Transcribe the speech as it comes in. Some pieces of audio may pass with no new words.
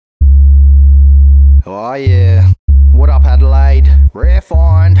Oh yeah. What up Adelaide? Rare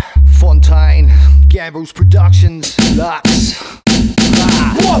find. Fontayne. Gamblz Productions. Deelux.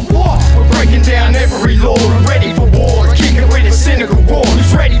 What? We're breaking down every law and ready for war. We're kicking with a cynical war.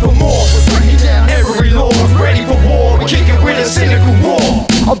 Who's ready for more? We're breaking down every law. We're ready for war. We're kicking with a cynical war.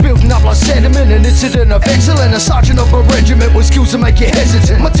 I'm building up like sediment, an incident of excellence. A sergeant of a regiment with skills to make you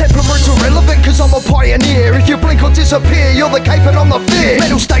hesitant. My temperament's irrelevant cause I'm a pioneer. If you blink or disappear, you're the cape and I'm the fear.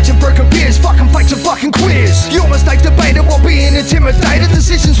 Metal stakes and broken beers, fucking fakes and fucking queers. Your mistakes debated while being intimidated.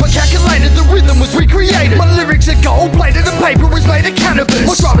 Decisions were calculated, the rhythm was recreated. My lyrics are gold-plated and paper is made of cannabis.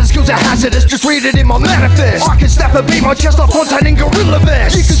 My driving skills are hazardous, just read it in my manifest. I can snap a beat my chest like Fontayne in gorilla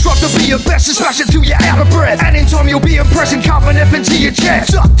vest. You can strive to be your best and smash it till you're out of breath. And in time you'll be impressed and carve an F into your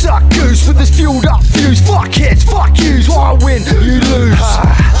chest. Duck, duck, goose with this fueled up fuse. Fuck heads, fuck yous, I win, you lose.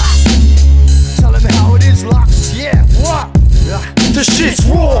 Tell them how it is, Lux, yeah, what? The shit's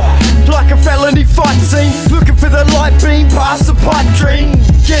raw, like a felony fight scene. Looking for the light beam past the pipe dream.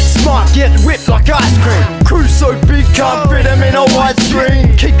 Get smart, get whipped like ice cream. Crew so big, can't fit them in a wide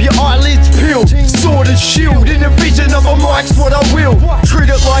screen. Keep your eyelids peeled, sword and shield. In the vision of a mic's what I will.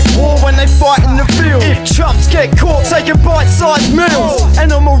 Treat it like war when they fight in the field. If chumps get caught taking bite-sized meals,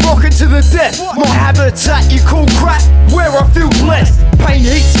 and I'm a rocket to the death. My habitat you call crap, where I feel blessed. Pain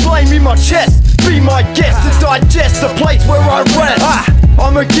heats flame in my chest. Be my guest to digest the place where I rest.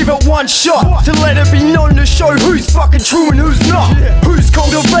 I'ma give it one shot to let it be known to show who's fucking true and who's not. Who's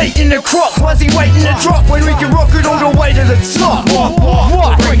cultivating the crops? Why's he waiting to drop when we can rock it all the way to the top? What?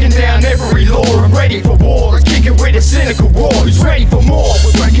 We're breaking down every law and ready for war. We're kicking with a cynical roar. Who's ready for more?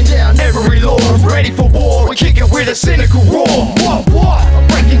 We're breaking down every law and ready for war. We're kicking with a cynical roar. What? We're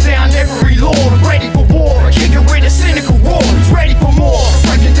breaking down every law and ready for war. We're kicking with a cynical roar. Who's ready for more?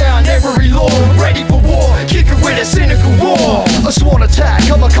 We're breaking down every law and ready for war. Kicking with a cynical roar. A SWAT attack,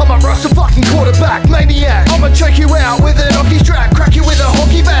 I'ma come up rush the fucking quarterback, maniac. I'ma check you out with an hockey strap, crack you with a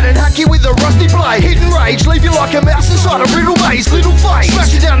hockey bat and hack you with a rusty blade. Hidden rage, leave you like a mouse inside a riddle maze. Little face,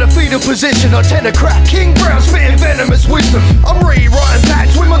 smash you down to fetal position. I tend to crack King Brown, spitting venomous wisdom. I'm rewriting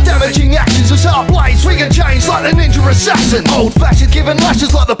patterns with my damaging actions. As hard blades, swinging chains like the ninja assassin. Old fashioned, giving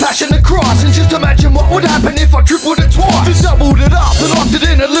lashes like the passion of Christ. And just imagine what would happen if I tripled it twice. Just doubled it up and locked it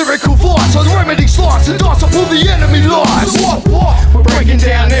in a lyrical vice. I remedy slice and dice up all the enemy lies. What? We're breaking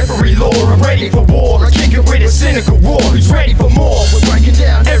down every law and ready for war. We're kicking with a cynical roar. Who's ready for more? We're breaking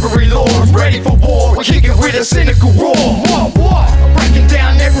down every law and ready for war. We're kicking with a cynical roar.